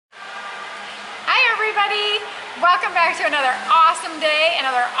everybody. Welcome back to another awesome day,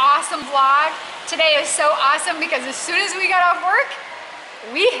 another awesome vlog. Today is so awesome because as soon as we got off work,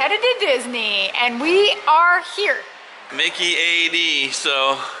 we headed to Disney and we are here. Mickey AD,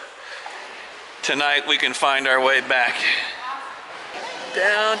 so tonight we can find our way back.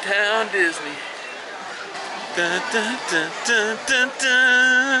 Downtown Disney. Dun, dun, dun, dun, dun,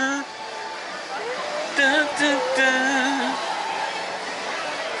 dun. Dun, dun, dun.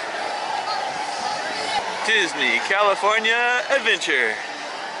 Disney California Adventure.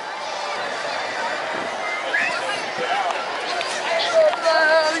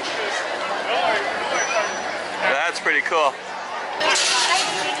 That's pretty cool.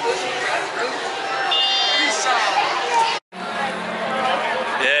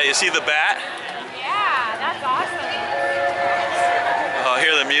 Yeah, you see the bat? Yeah, that's awesome. Oh,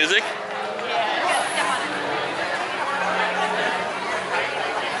 hear the music?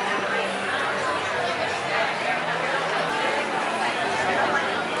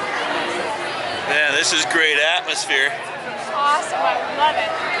 Man, this is great atmosphere. Awesome, I love it.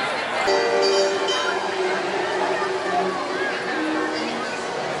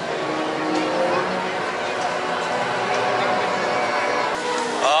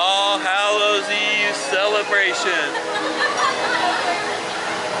 All Hallows Eve celebration.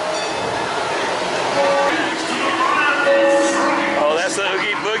 Oh, that's the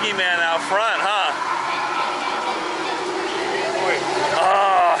Oogie Boogie Man out front, huh?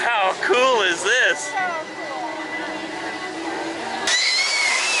 Oh, how cool is this?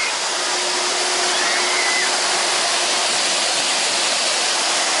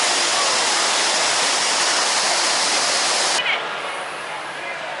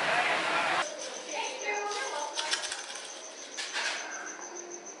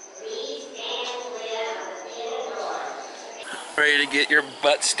 Ready to get your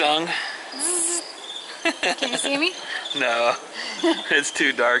butt stung? Can you see me? No, it's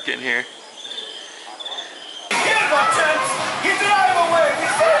too dark in here.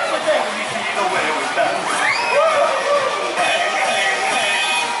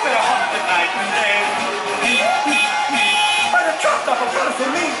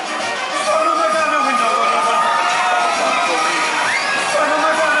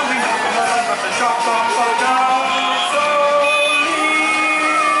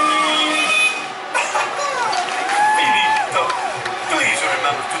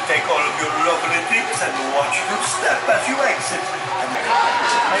 Take all of your lovely things and watch your step as you exit.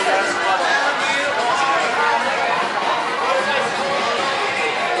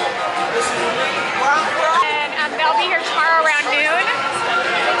 And they'll be here tomorrow around noon.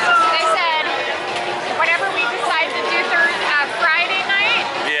 They said whatever we decide to do Friday night,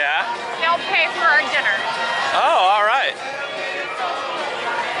 Yeah? they'll pay for our dinner. Oh, all right.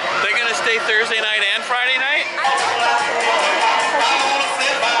 They're gonna stay Thursday night and Friday night?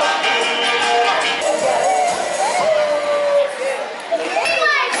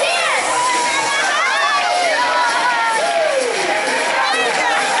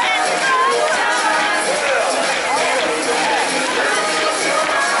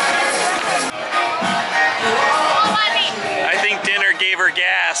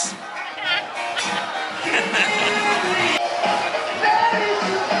 Gas.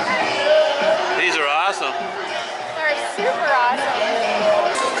 These are awesome. They're super awesome.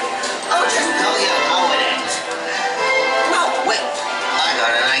 I'll just tell you how it ends. No, wait. I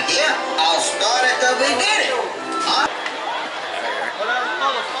got an idea. I'll start at the beginning.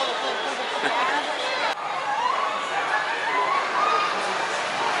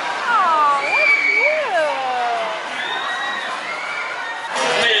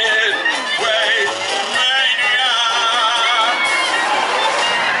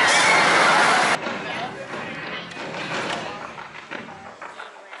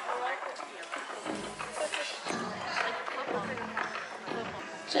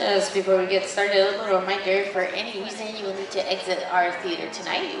 Just before we get started, a little reminder, for any reason you will need to exit our theater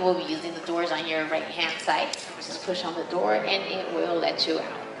tonight, we'll be using the doors on your right hand side. Just push on the door and it will let you out.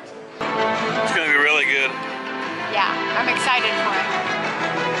 It's going to be really good. Yeah, I'm excited for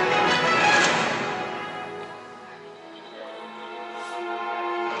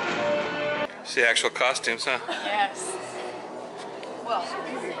it. See actual costumes, huh? Yes. Well,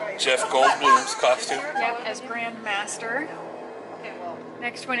 Jeff Goldblum's costume. yep, as Grand Master.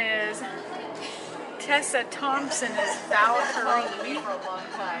 Next one is Tessa Thompson as Valkyrie.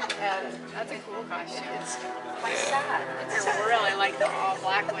 And that's a cool costume. Yeah. I really like the all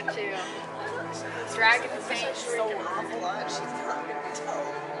black one too. Dragon Saint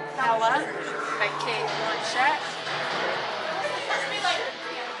Ella by Kate Blanchett.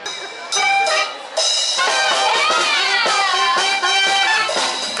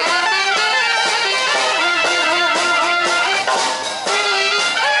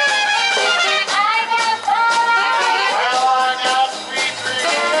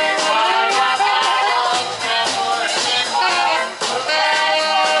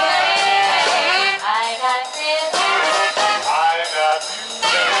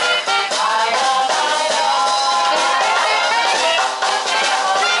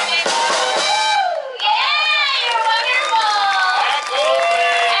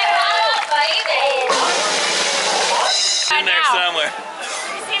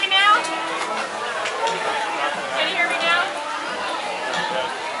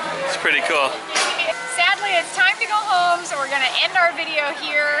 pretty cool. Sadly, it's time to go home, so we're gonna end our video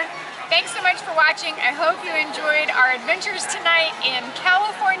here. Thanks so much for watching. I hope you enjoyed our adventures tonight in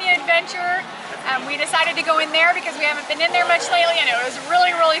California Adventure. We decided to go in there because we haven't been in there much lately, and it was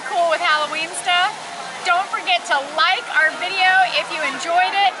really, really cool with Halloween stuff. Don't forget to like our video if you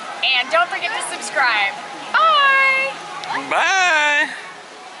enjoyed it, and don't forget to subscribe.